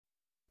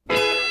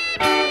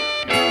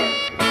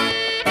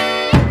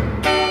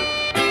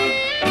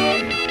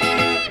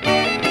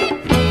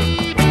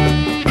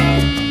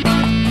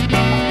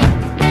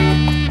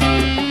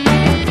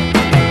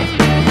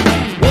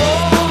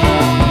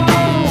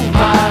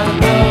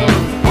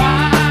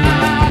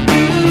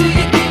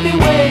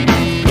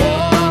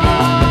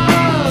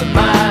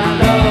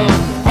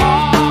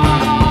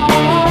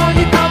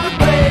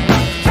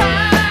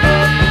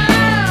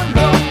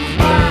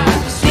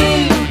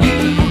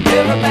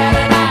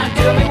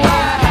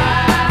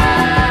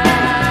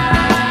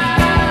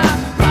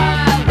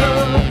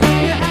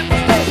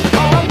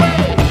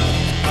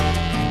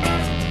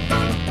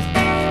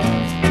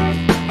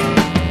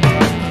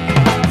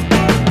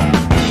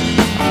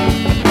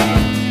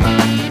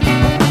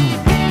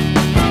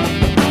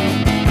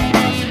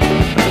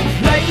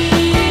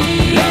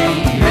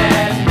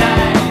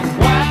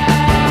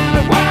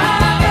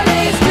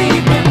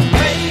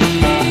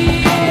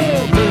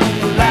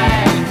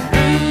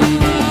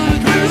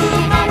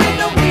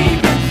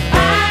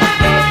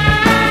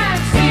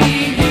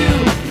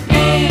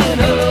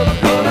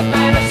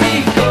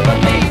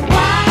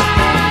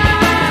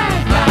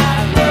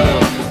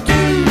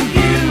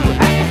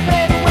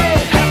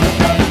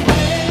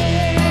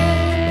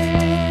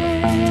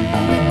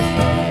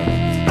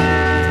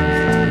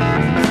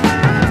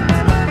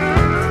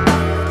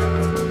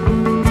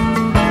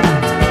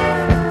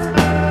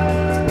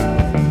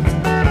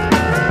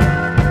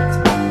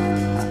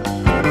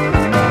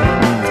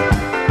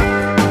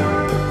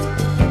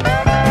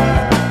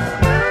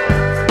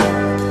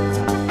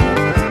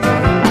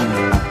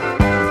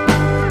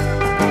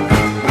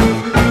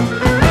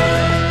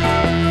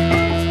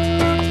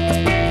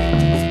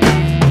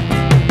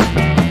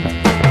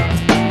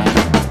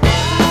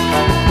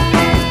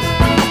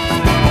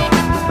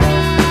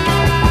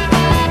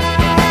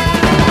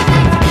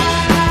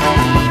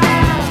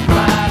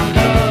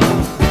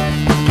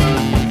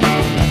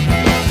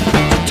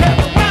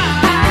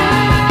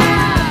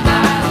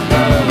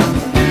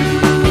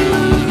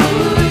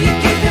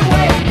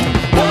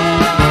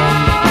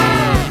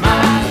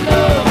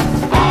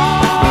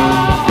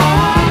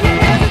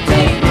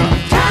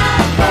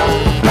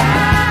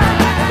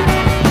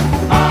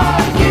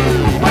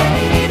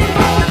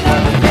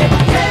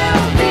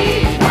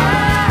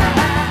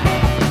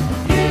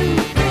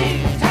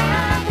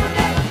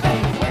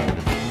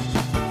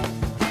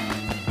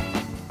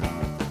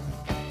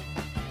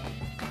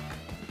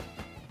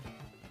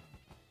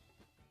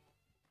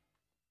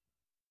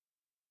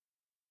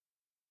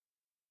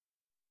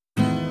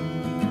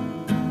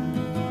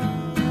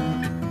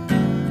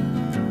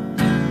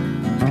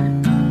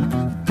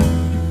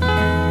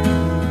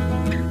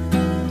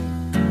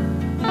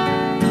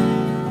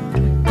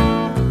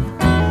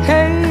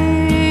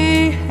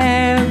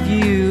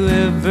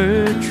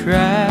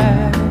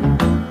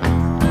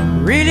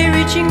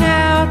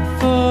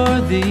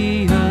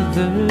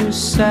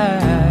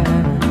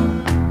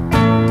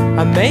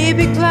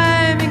maybe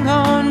climbing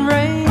on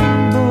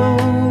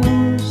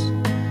rainbows,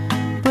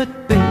 but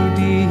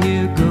baby,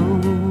 here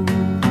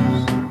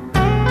goes.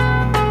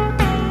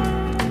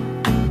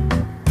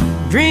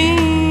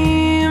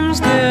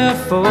 Dreams, they're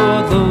for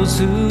those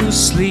who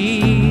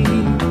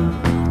sleep.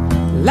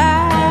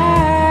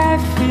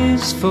 Life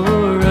is for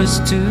us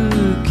to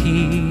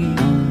keep.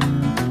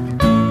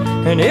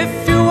 And if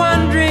you're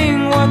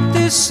wondering what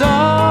this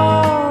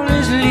all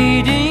is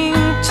leading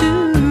to,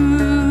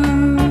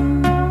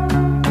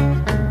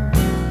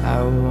 I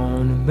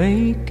wanna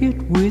make it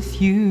with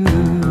you.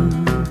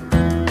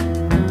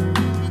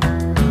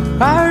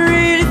 I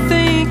really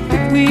think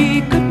that we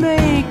could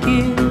make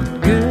it,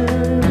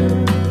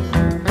 girl.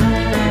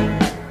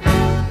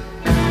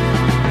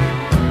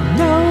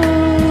 No,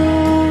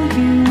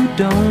 you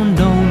don't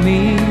know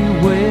me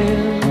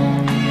well,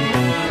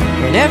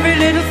 and every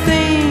little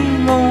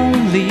thing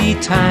only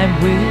time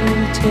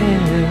will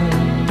tell.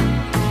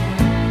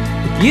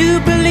 If you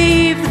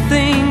believe the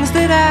things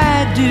that I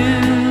do,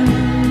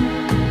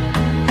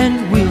 and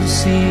we'll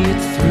see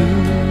it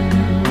through.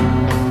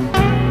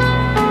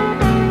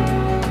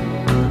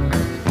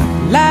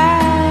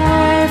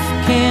 Life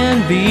can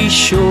be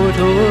short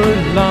or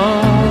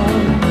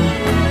long.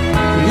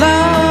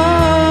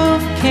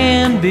 Love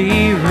can be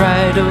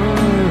right or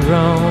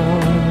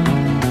wrong.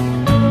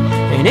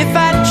 And if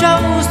I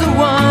chose the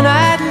one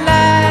I'd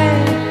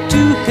like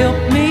to help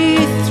me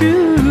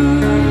through,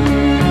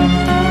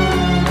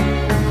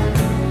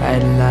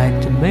 I'd like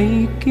to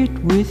make it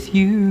with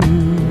you.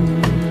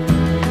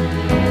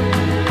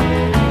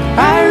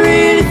 I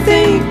really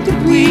think that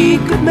we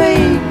could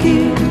make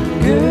it,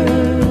 girl.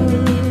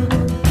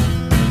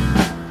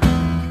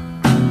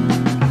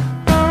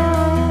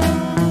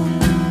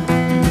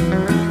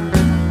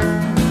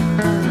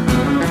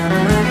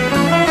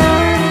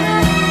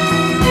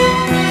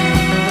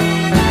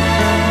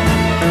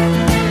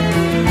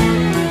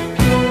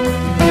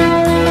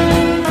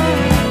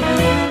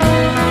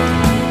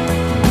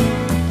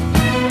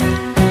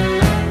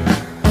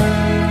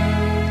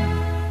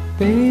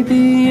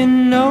 Baby, you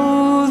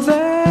know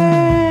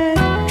that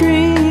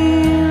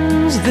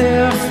dreams,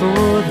 they're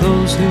for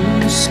those who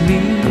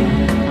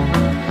sleep.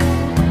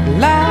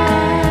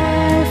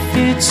 Life,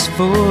 it's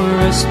for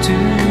us to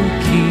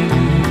keep.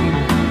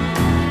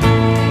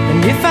 And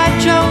if I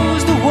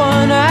chose the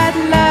one I'd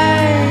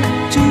like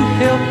to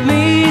help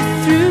me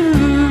through,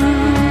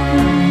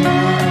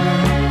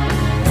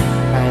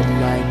 I'd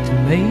like to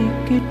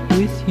make it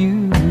with you.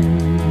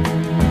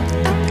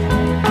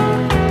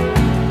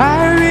 I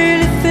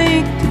really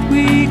think that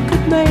we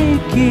could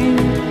make it,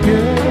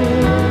 girl.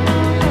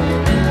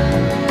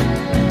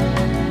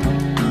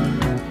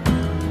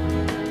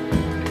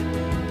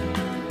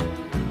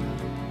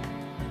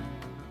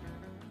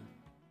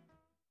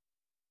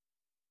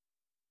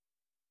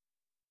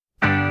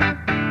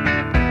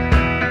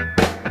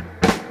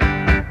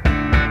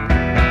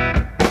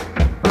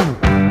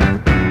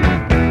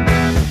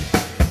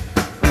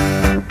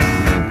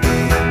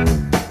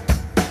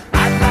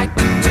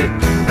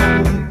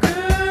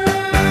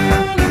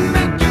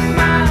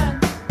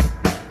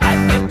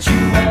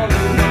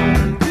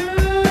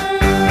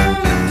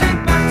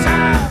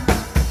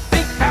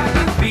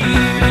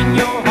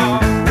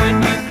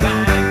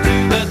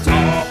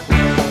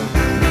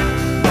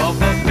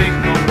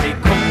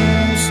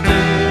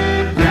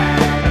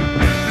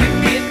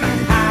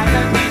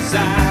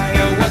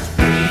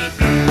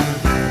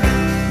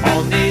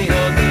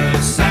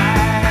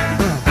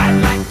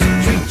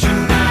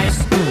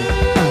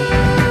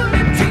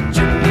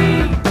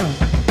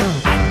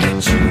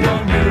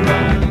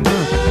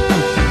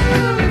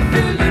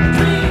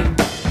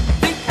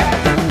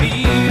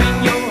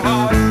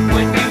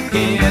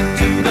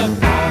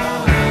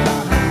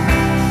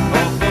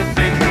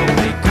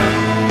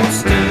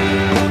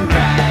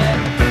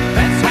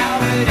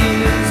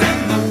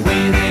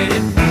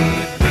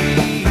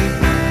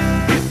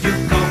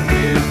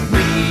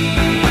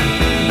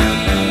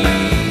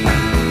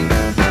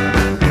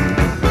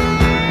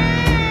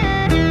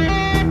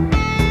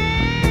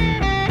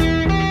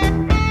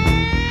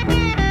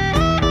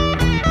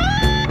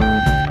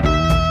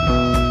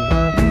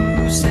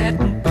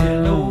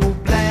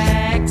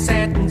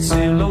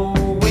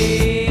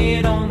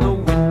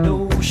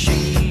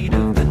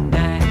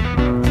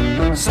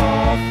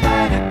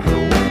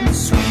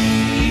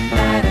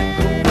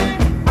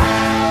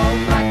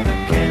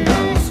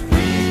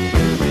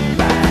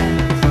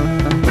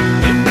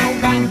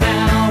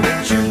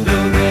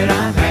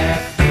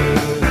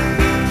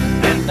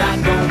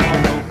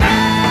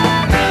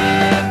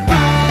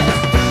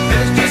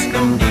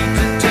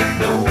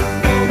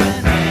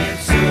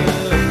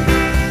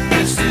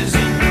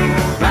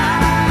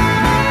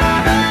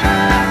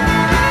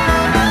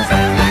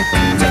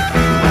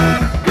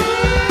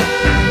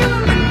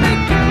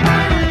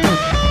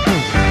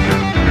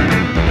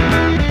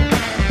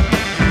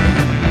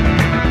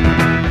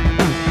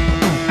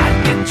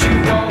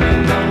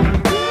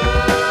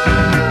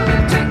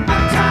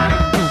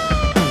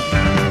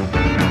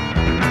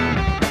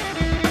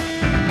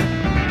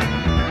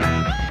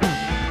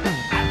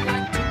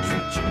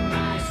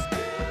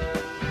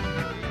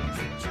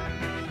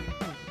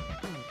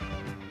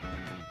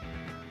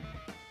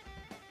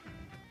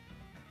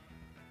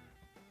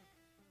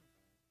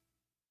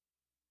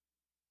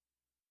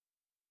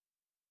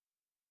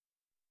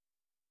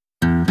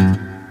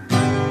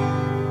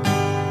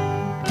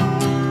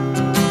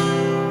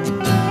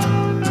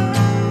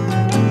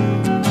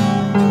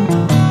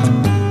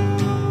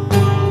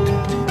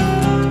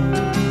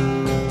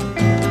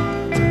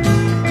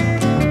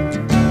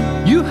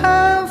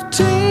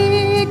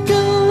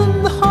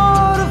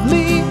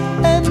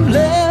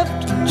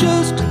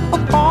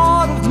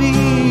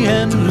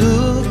 and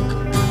look,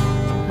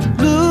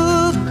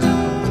 look,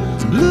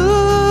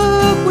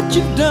 look what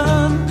you've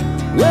done.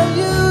 Well,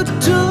 you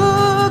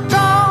took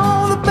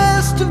all the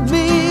best of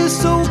me,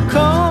 so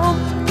come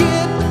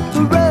get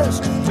the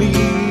rest of me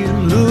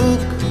and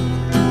look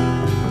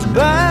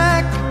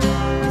back,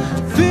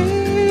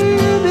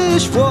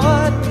 finish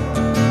what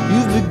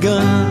you've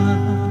begun.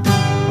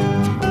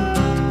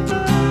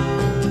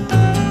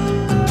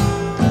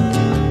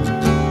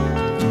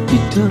 Be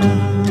done.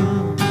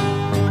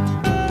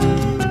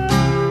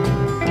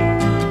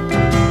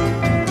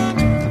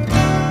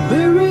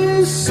 There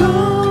is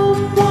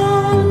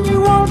someone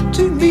you want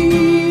to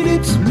meet.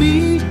 It's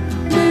me,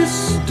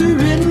 Mr.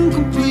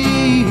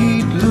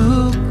 Incomplete.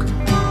 Look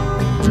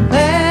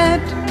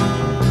at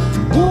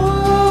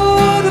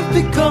what I've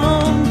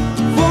become,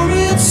 for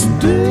it's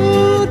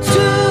due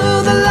to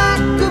the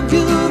lack of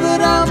you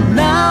that I'm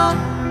now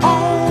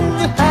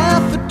only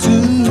half a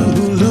two.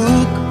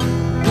 Look,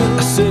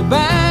 I say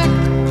back,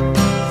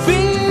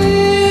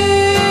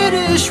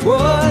 finish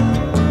what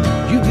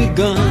you've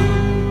begun.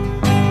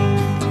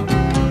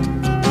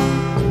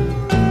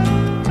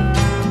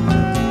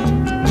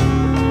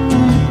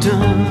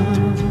 Done.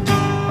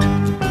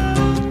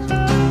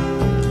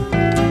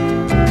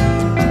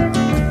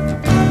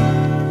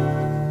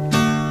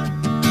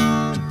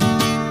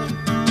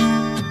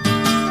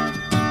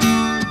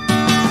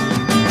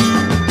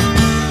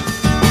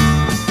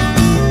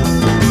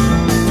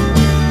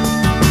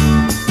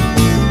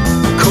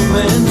 Come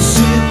and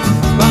sit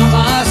by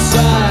my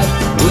side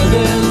where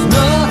there's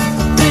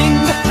nothing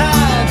to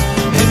hide,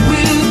 and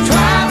we'll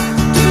try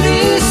to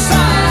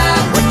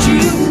decide what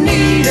you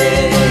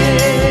needed.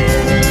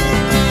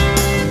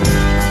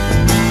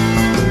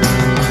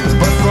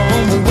 But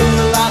from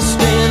where I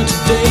stand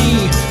today,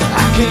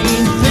 I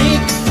can't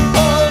think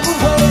of a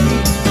way,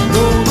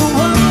 nor the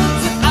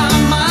words that I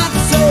might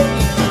say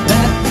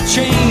that would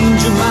change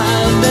your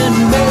mind and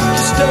make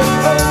you stay.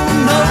 Oh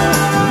no,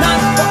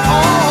 not for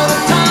all the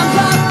times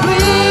I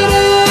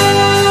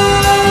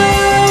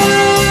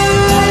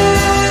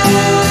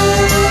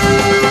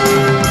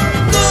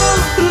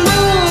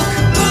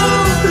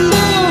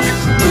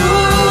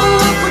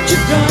look what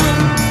you've done.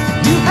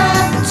 You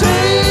have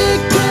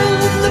taken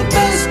the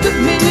best of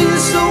me,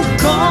 so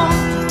come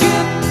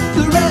get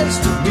the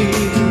rest of me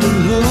and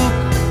look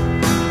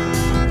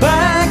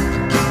back,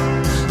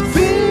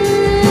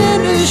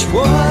 finish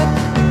what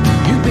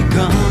you've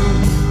begun.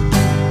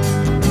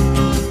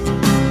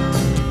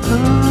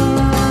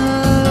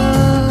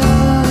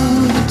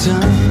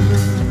 Done.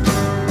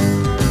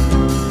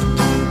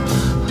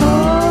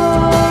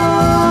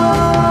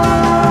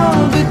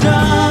 Be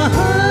done.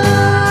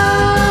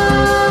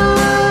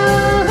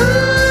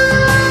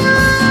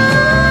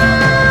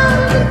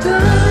 Be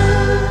done.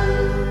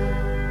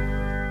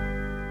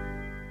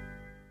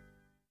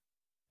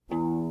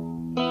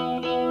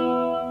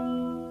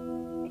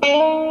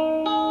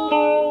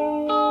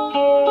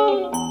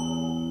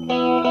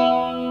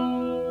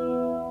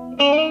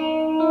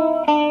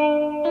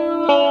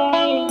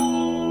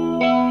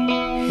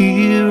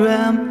 Here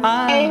am I,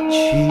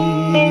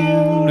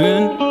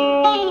 children,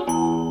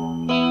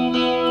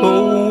 go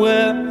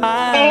where I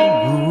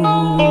go.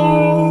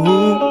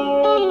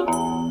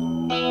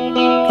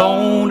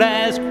 Don't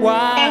ask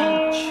why,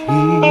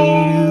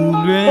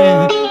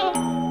 children,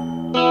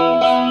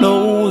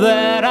 know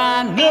that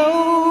I know.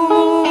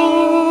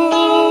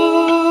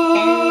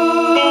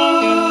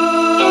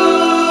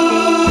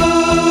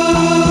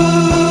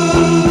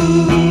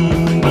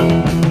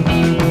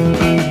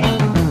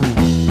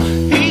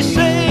 He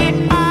said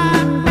I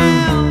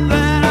am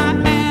that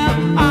I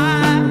am.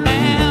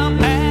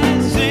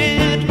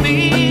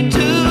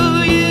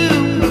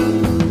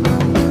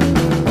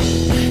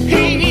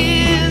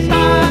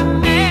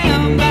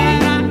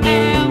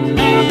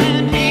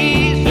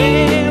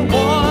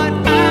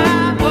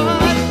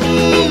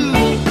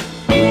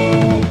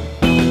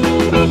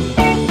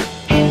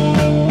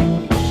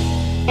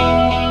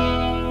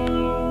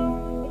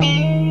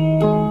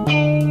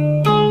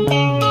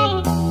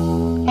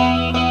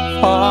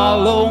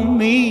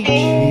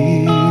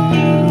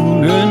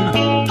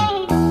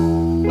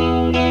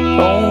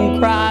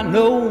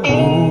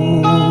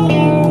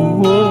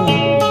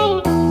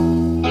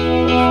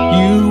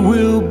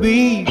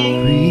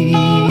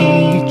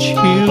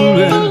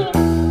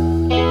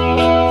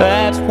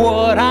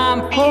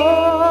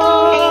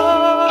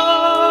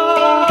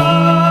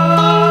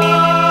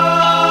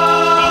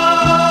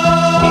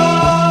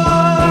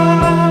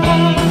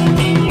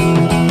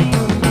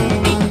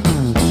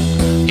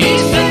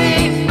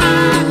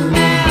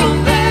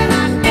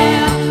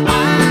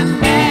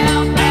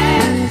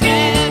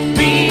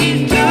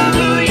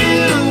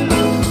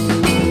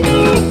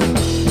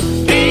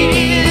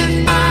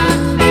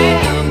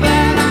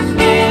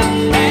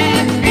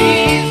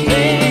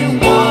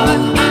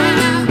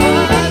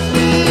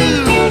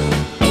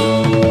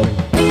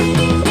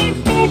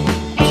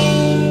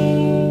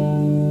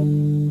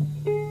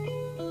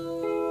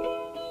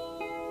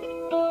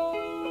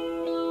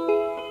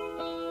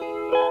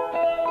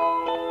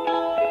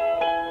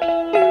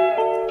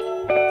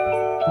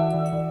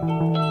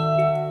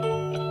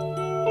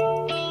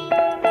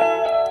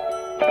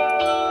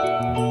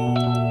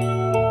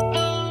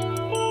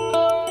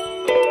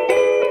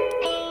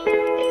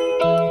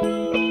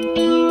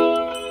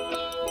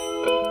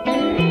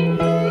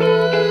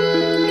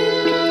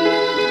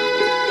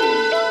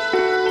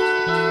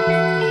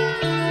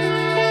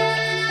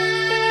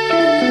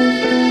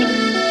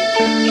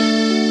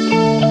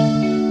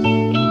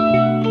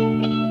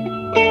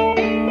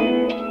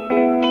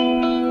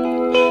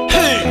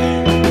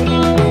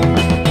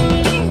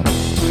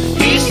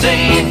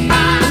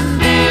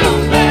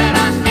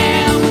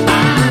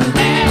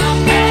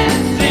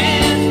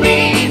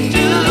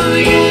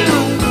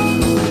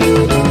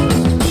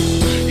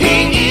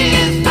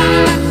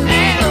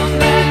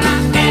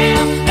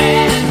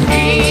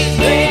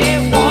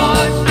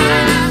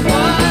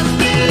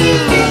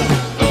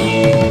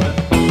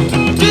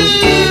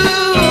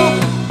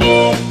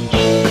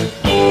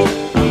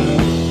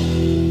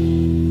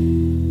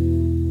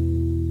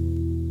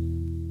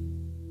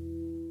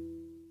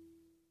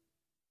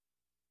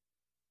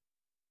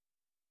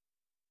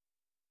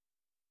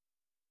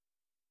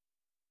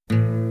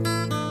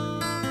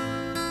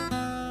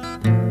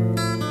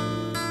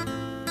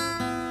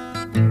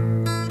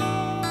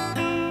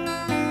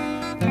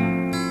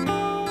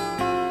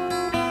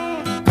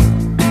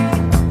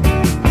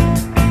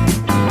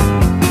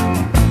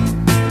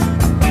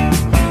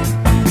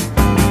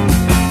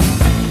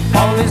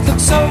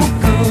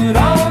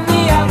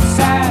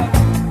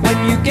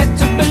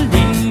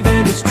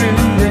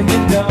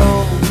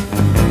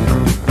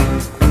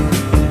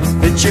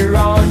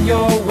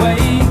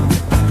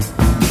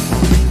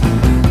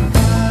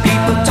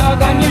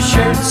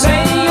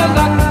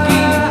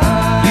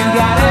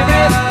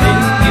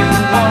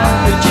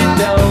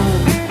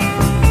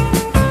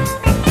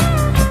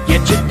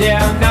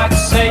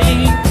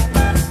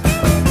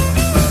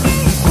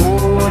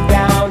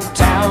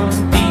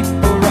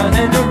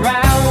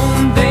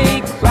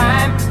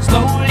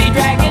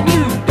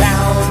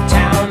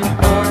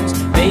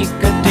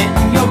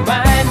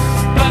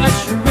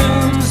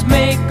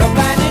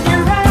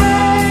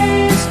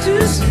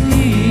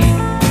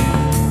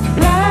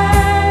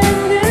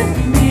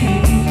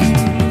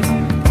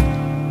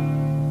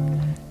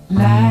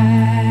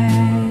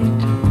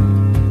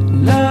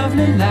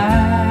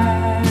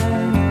 light,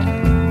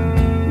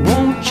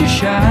 won't you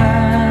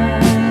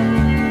shine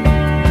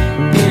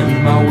in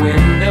my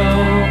window?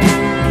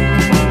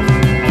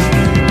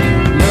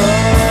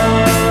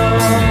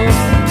 Love,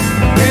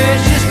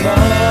 precious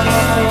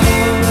love,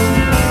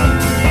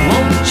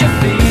 won't you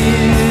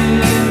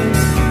fill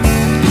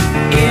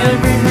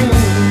every room?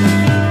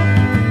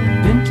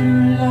 Been too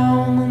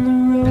long on the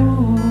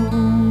road.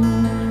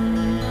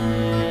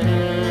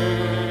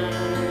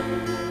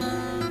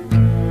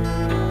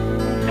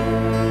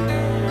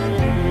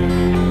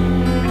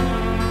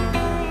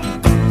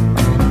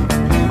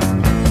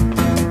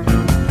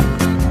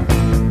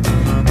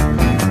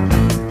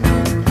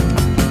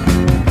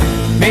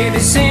 Maybe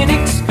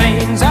cynics'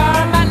 veins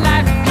are my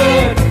life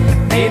blood,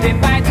 maybe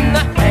biting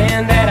the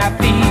hand that I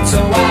feed, so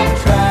I'll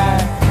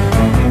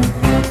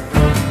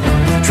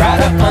try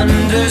to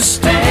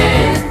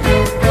understand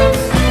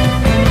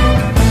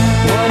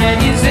what it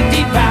is that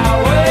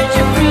devours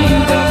your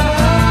freedom,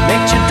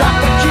 makes you drop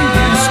what you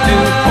used to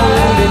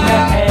hold in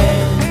your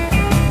hand.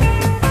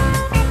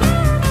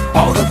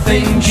 All the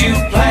things you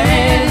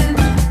planned.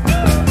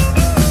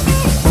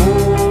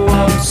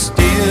 Oh,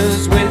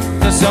 upstairs with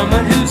the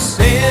someone who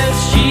says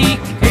she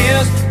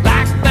cares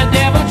like the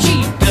devil. She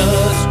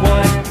does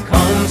what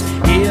comes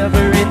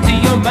ever into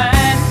your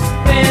mind,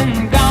 then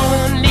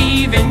gone,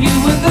 leaving you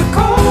with the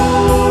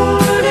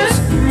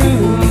coldest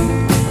room,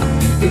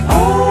 the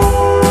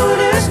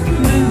oldest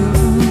blue.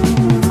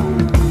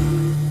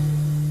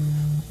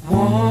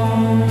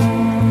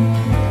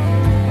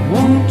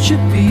 Won't you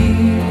be?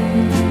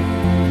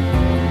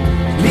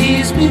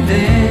 Leaves me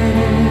there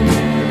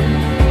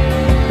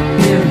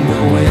in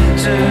the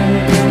winter.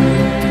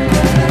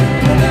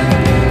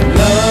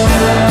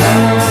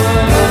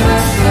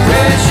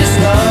 Precious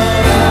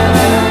love,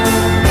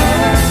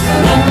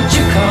 won't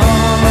you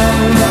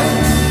come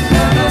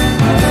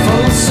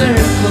full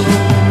circle?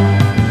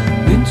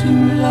 Been too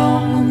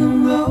long on the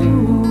road.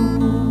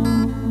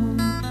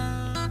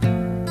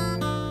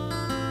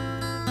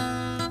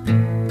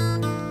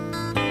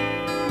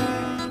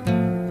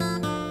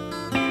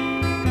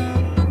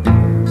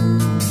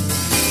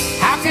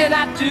 How can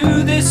I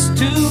do this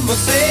to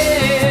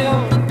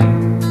myself?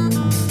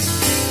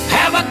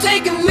 Have I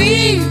taken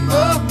leave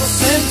of my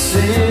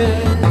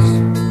senses?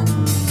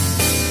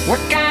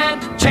 What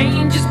kind of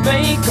changes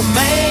make a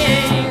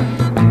man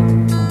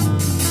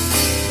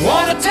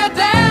wanna tear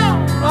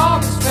down all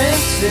his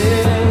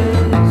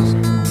fences?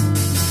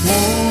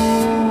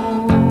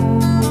 Oh,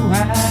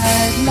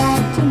 I'd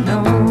like to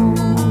know.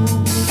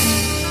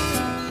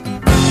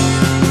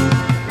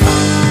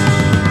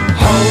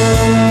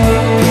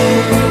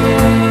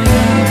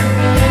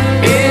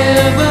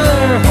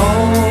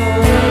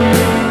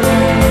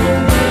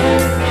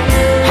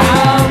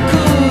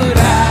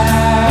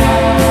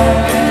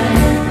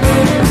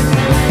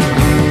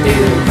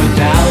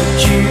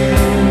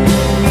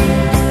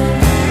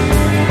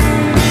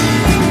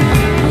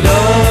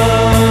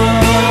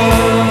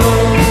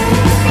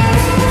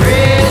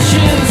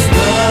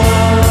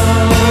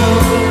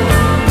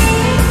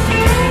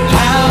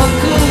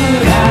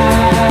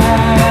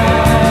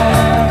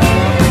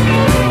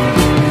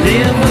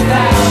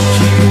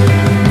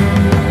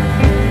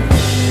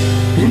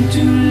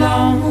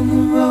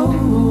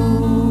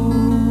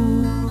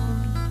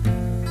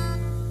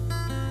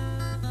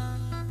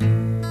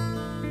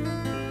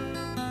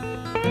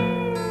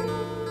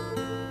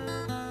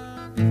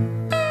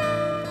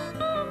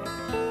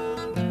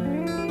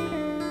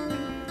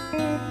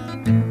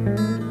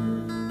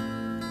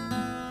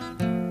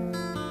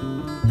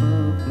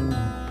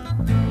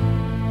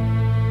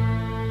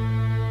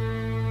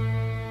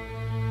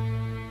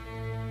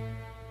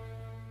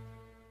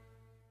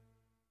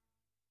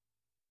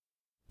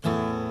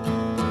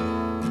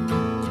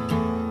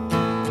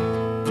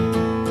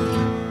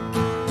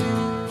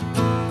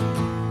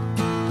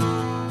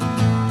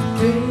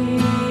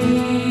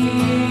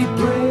 Day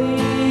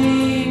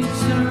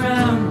breaks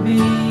around me.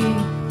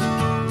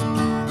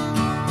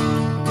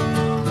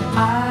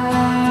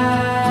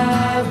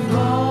 I've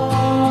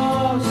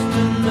lost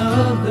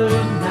another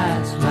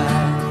night's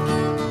life.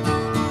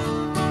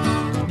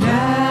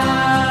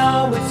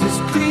 Now it's as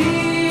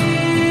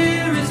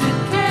clear as it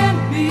can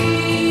be.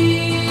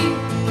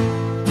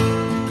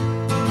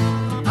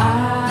 I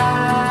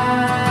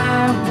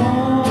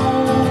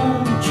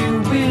want you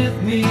with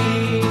me.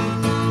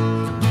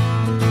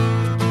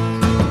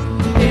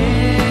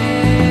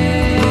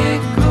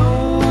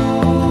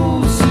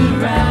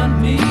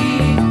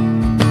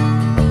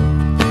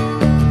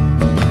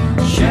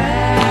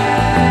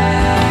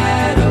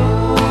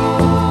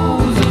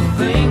 Shadows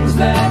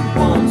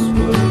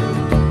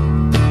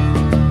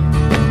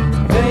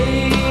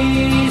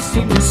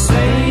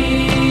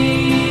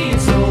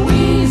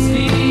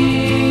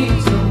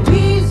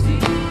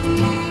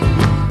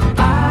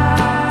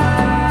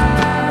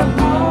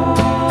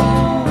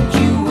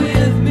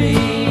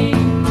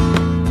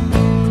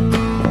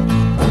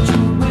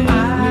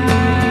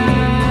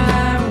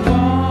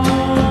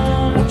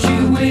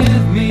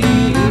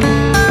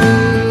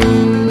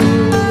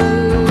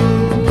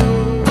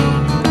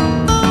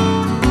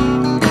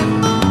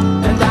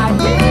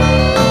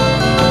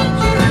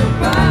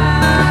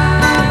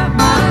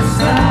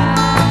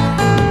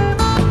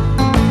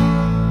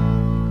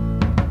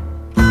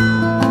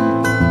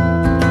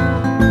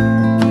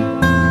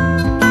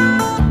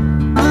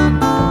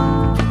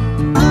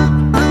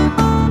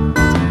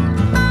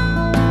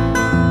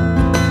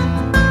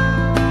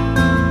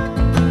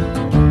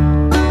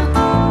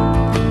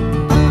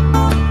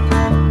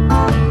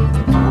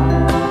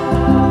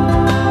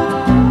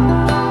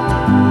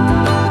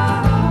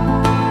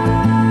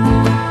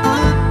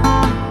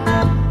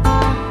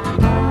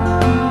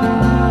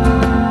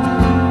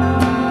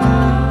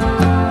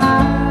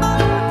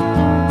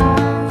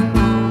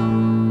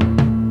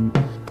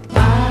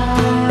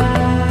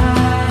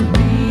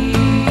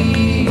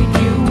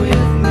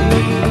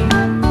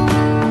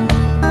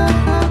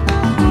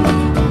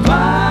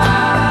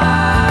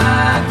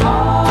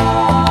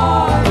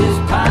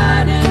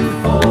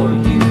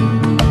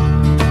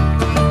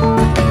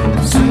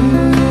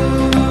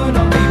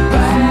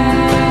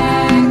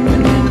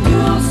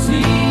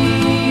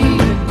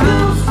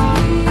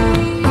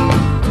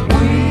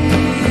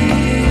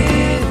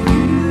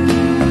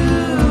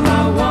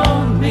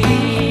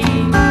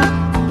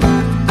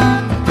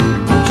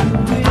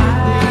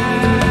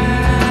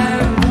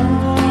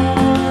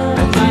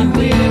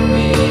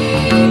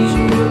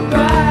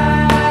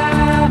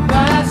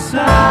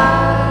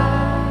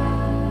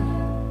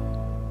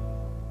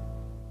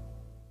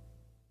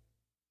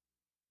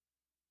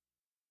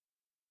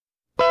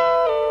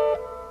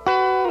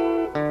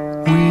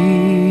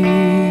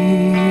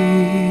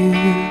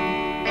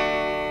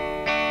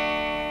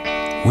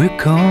We're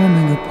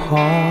coming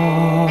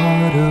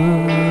apart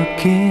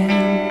again.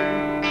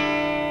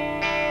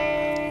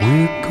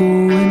 We're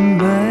going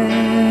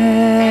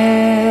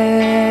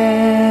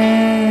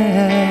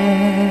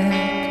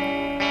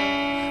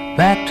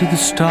back to the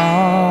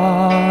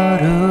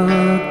start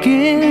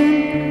again.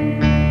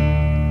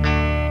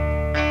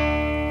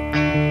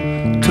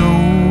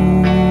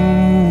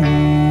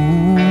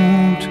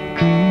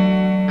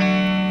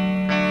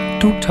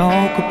 Don't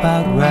talk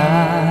about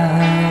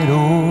right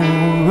or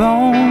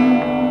wrong.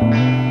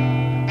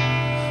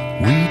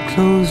 We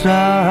closed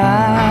our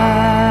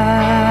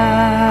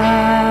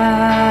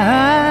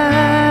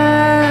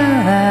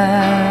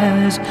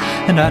eyes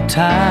and our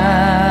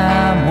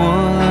time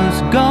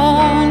was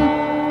gone.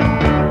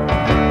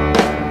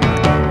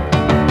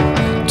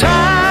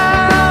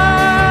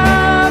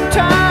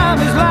 Time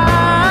is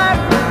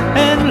life,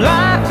 and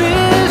life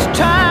is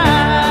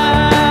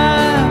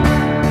time.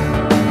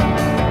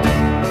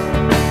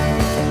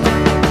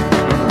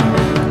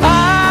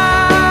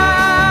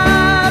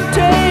 I'm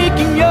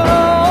taking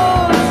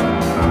yours,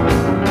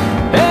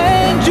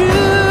 and you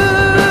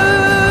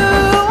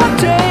are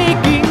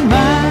taking mine.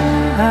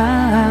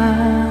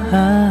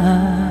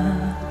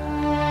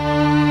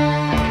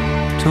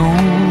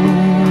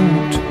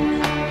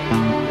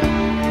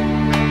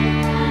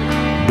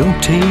 Don't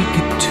take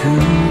it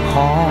too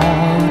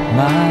hard,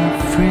 my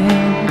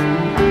friend,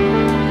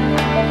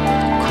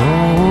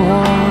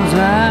 'cause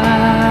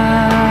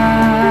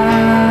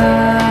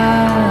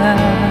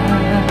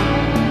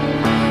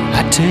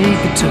I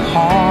take it to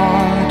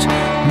heart,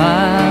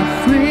 my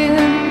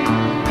friend.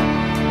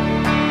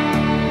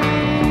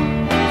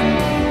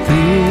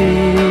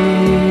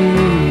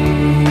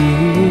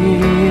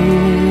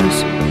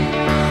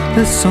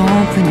 There's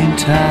something in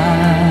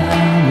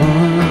time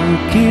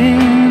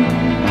again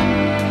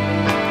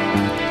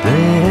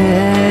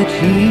that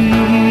heals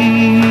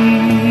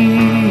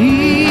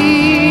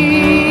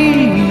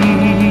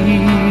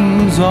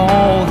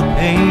all the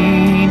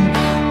pain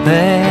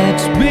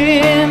that's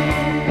been.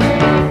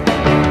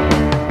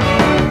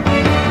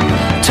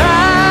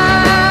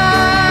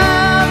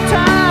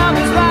 Time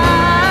is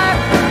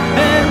life,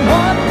 and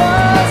one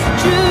must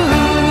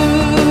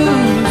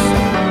choose.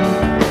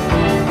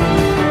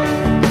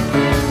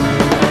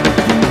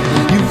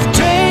 You've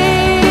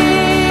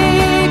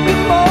taken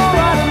more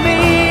out of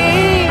me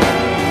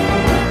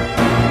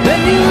than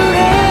you'd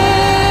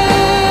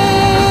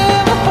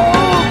ever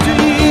hope to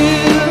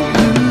give.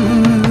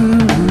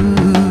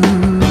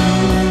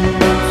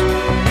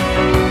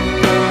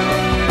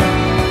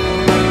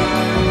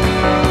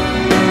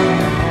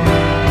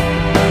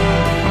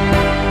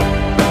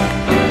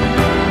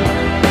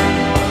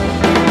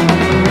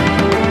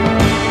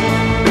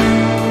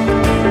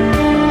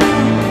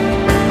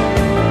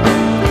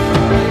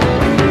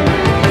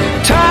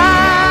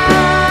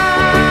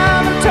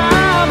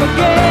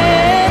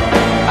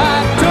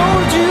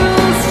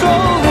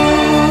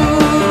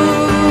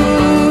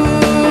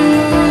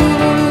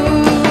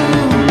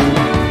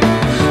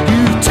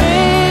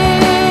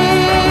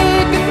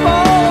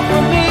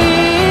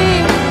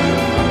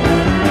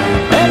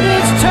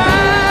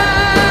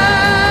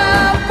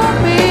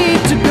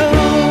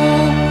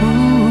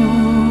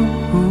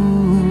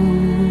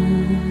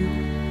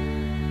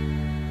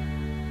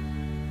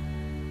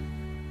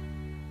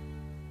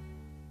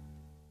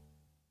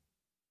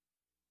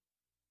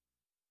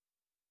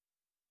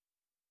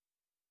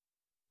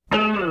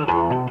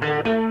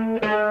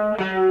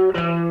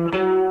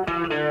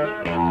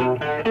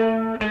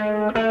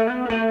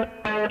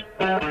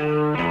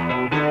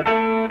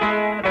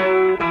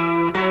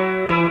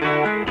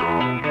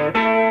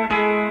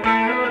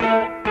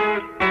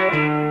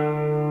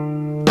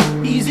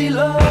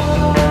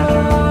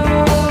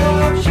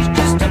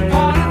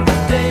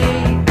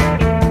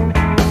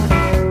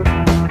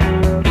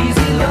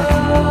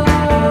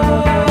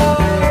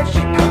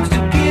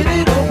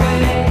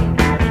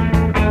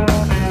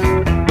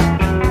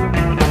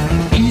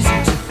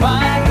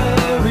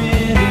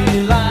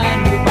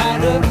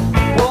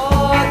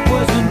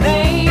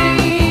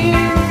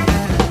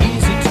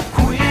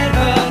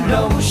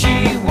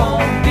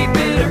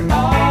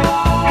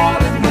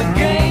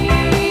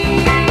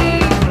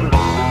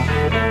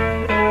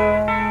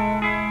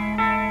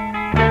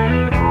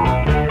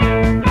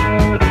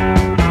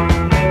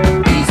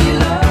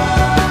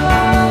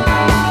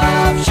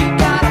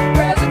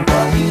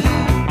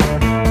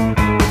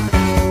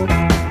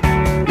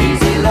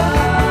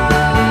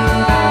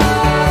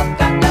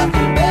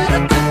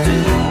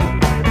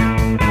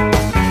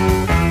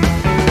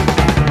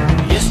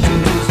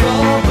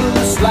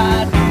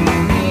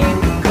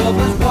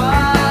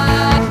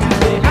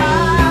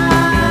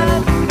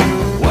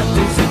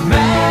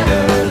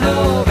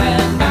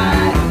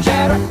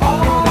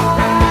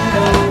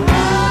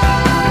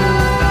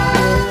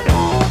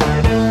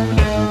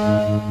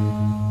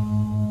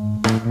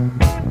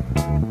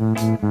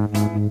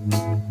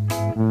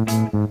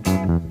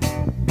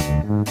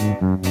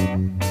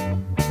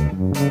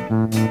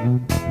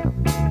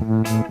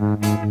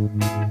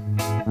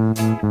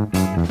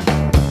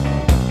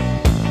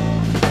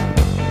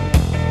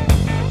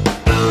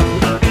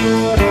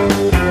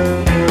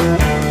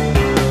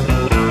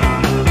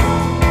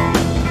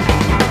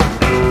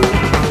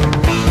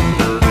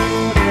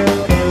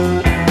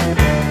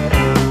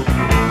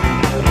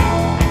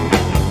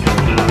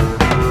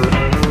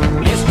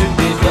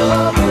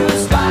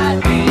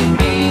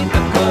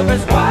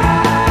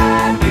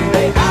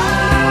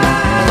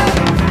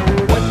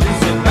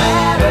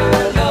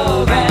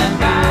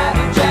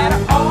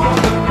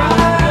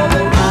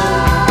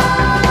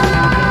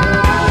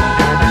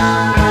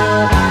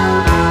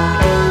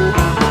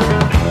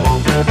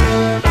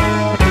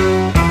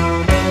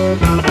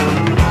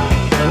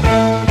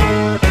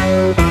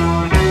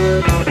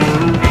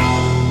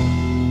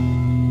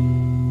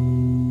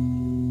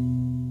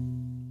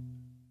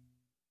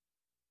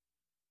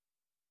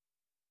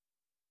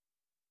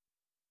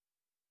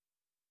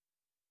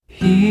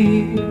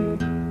 Here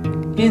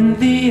in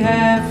the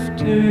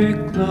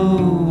afterglow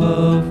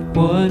of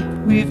what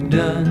we've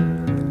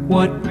done,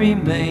 what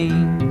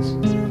remains?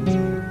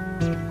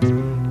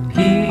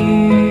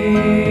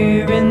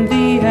 Here in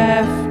the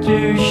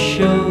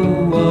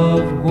aftershow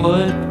of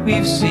what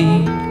we've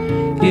seen,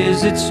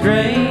 is it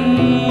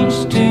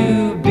strange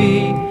to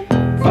be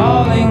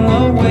falling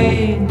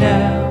away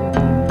now?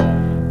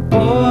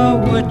 Or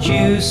would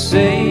you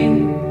say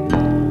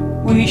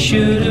we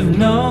should have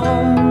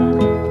known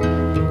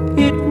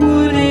it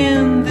would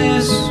end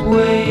this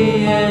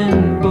way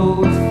and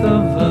both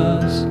of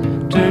us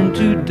turn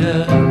to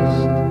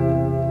dust?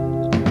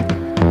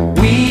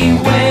 We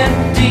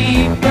went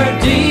deeper,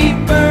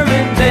 deeper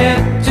in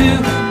debt to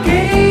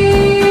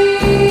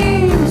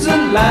games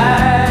and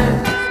lies.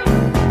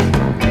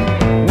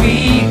 We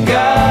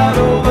got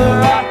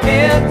over our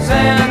heads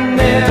and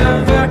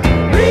never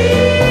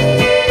realized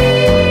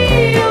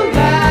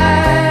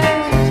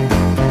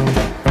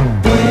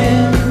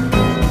when,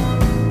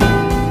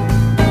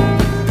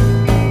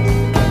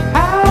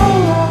 how,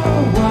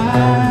 or why.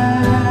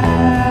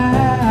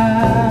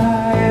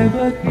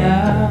 But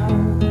now,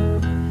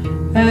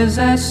 as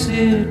I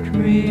sit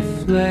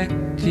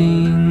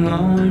reflecting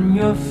on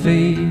your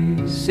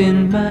face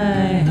in my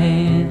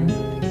hand,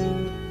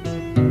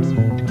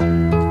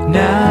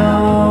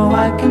 now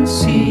I can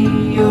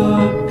see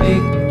your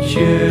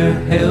picture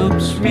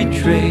helps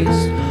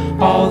retrace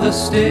all the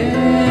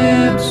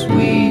steps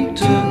we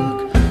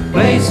took,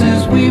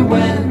 places we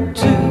went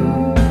to,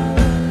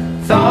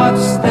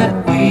 thoughts that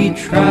we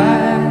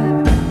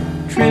tried,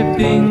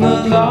 tripping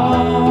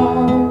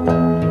along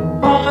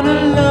on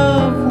a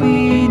love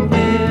we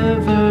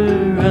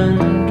never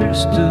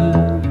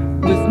understood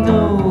with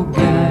no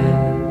guide.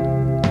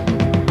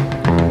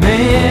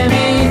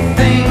 Many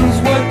things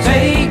were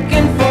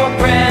taken for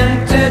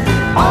granted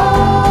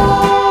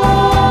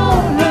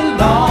all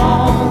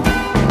along.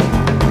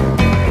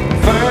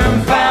 Firm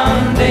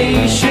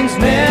foundations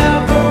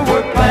never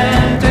were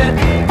planted.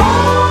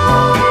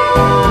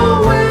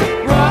 All went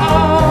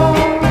wrong.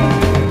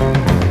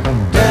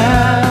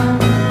 Down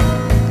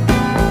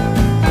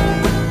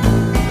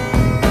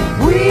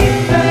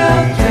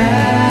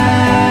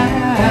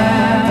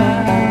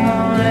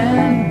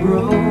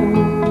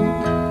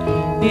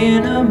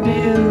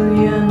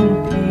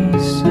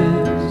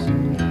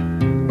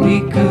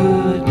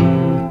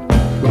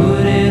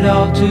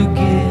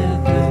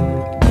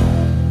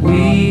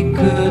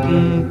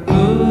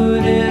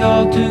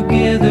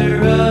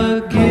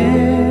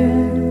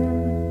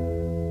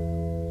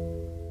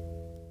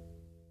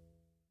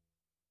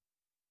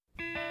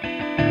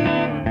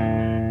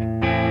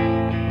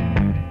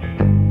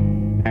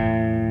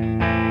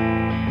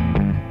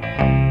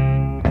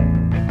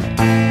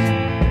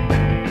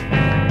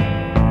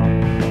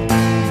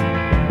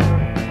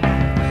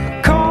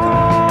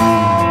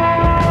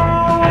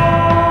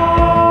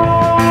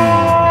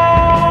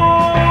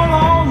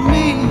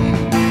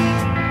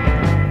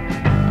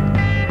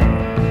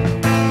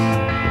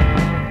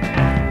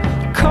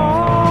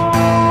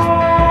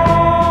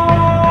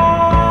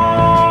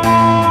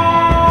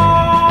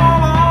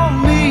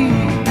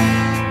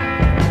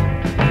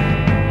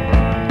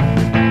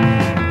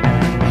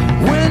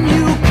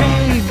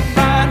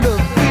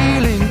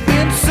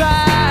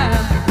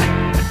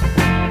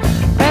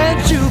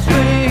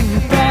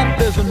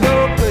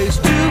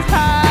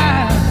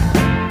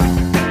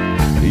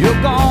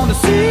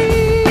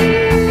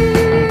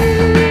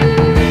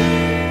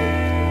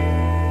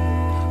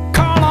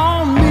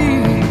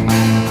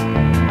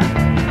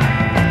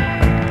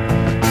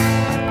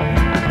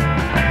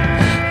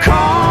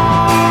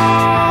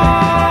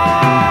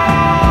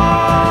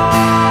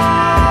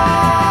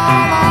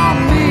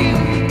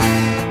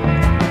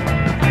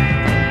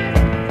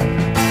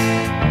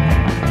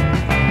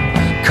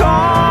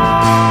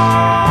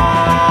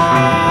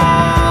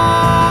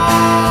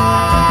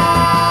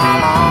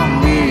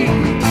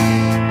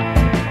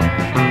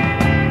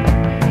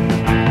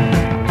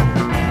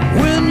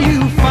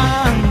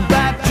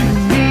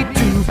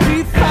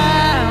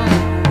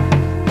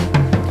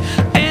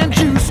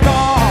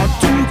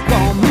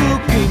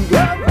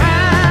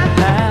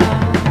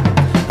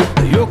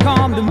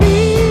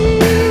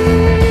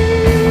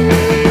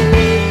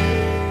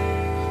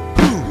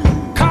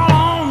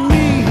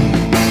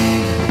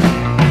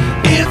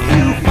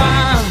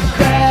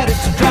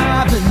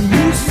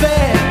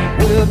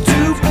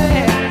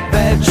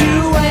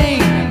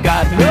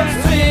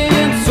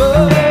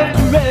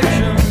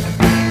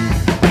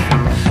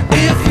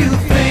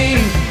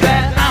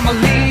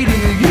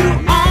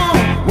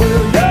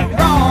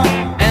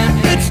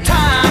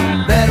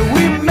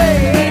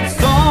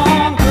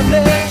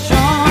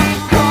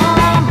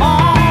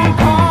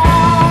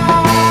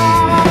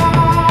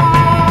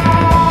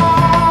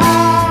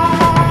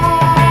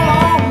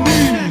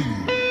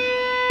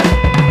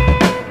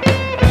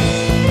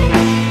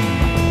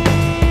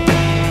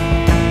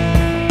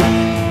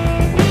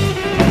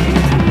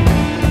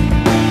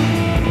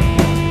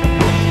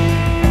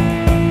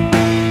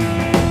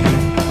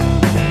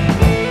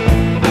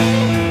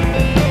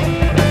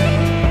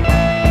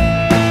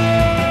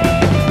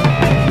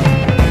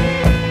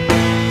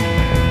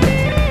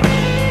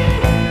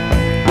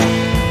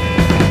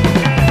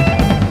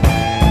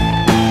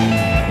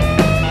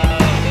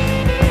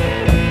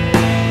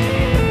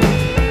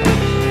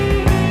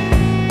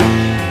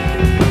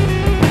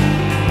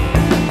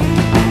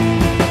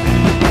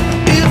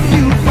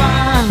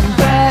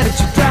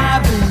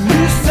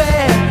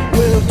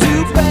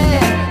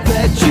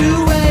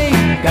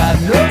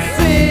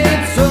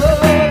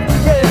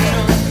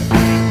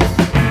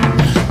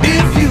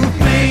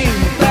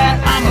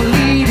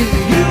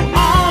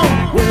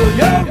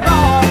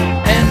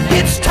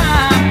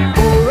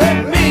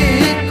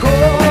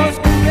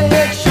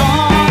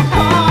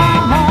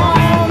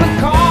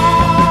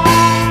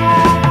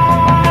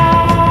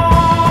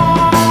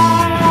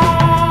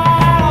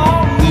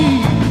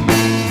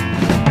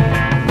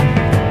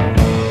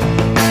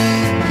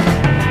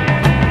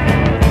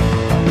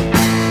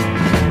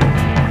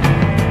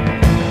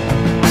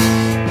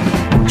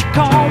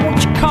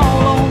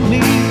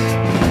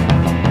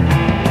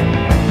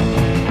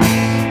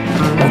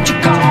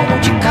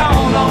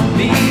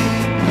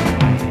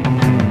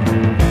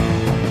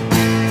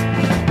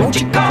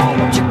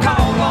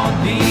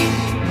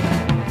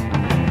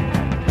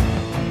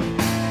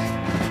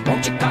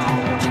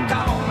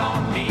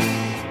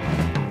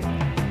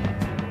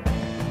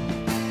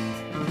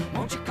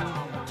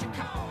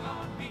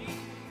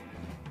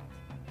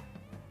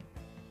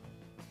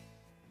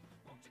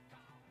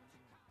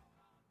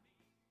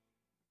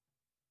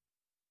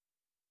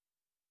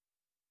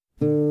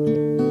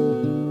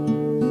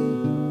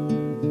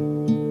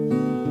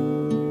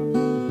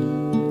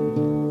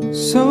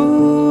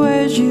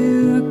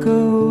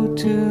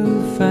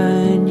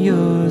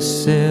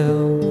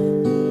yourself.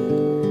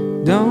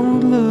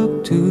 Don't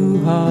look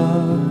too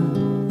hard.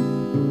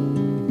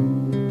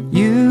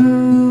 You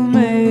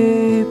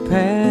may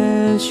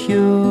pass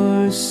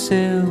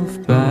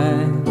yourself by,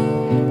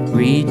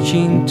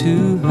 reaching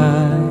too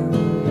high,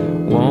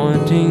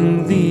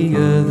 wanting the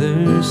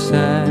other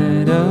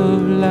side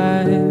of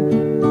life.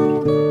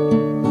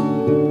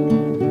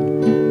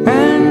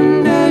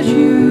 And as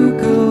you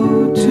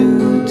go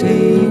to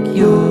take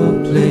your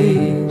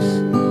place,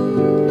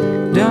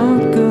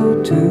 don't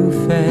go too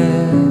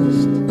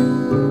fast.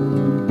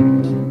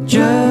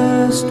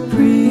 Just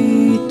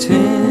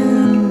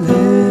pretend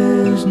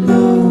there's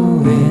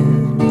no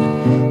end.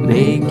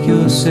 Make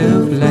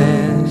yourself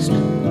last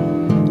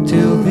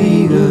till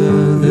the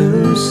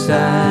other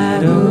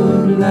side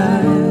of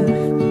life.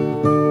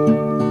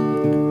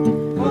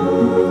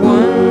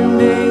 One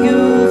day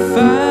you'll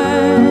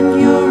find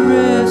you're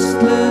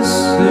restless,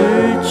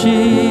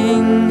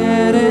 searching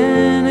at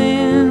an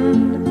end.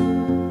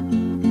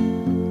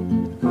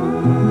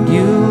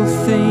 You'll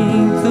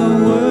think the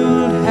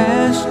world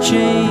has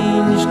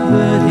changed,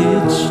 but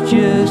it's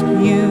just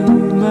you,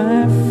 my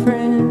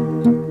friend.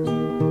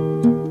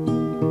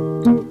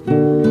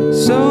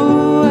 So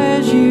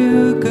as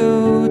you go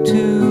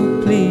to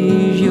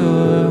please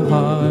your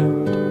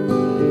heart,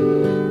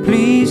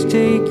 please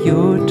take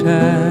your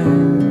time.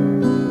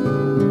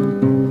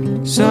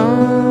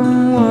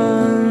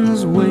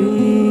 Someone's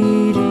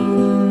waiting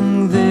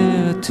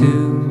there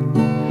too,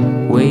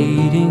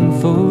 waiting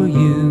for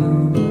you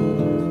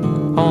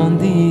on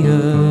the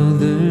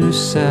other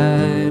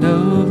side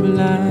of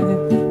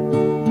life.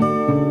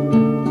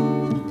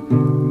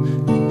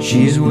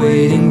 She's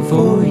waiting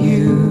for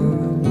you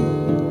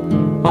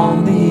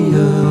on the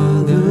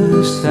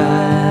other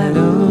side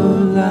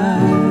of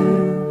life.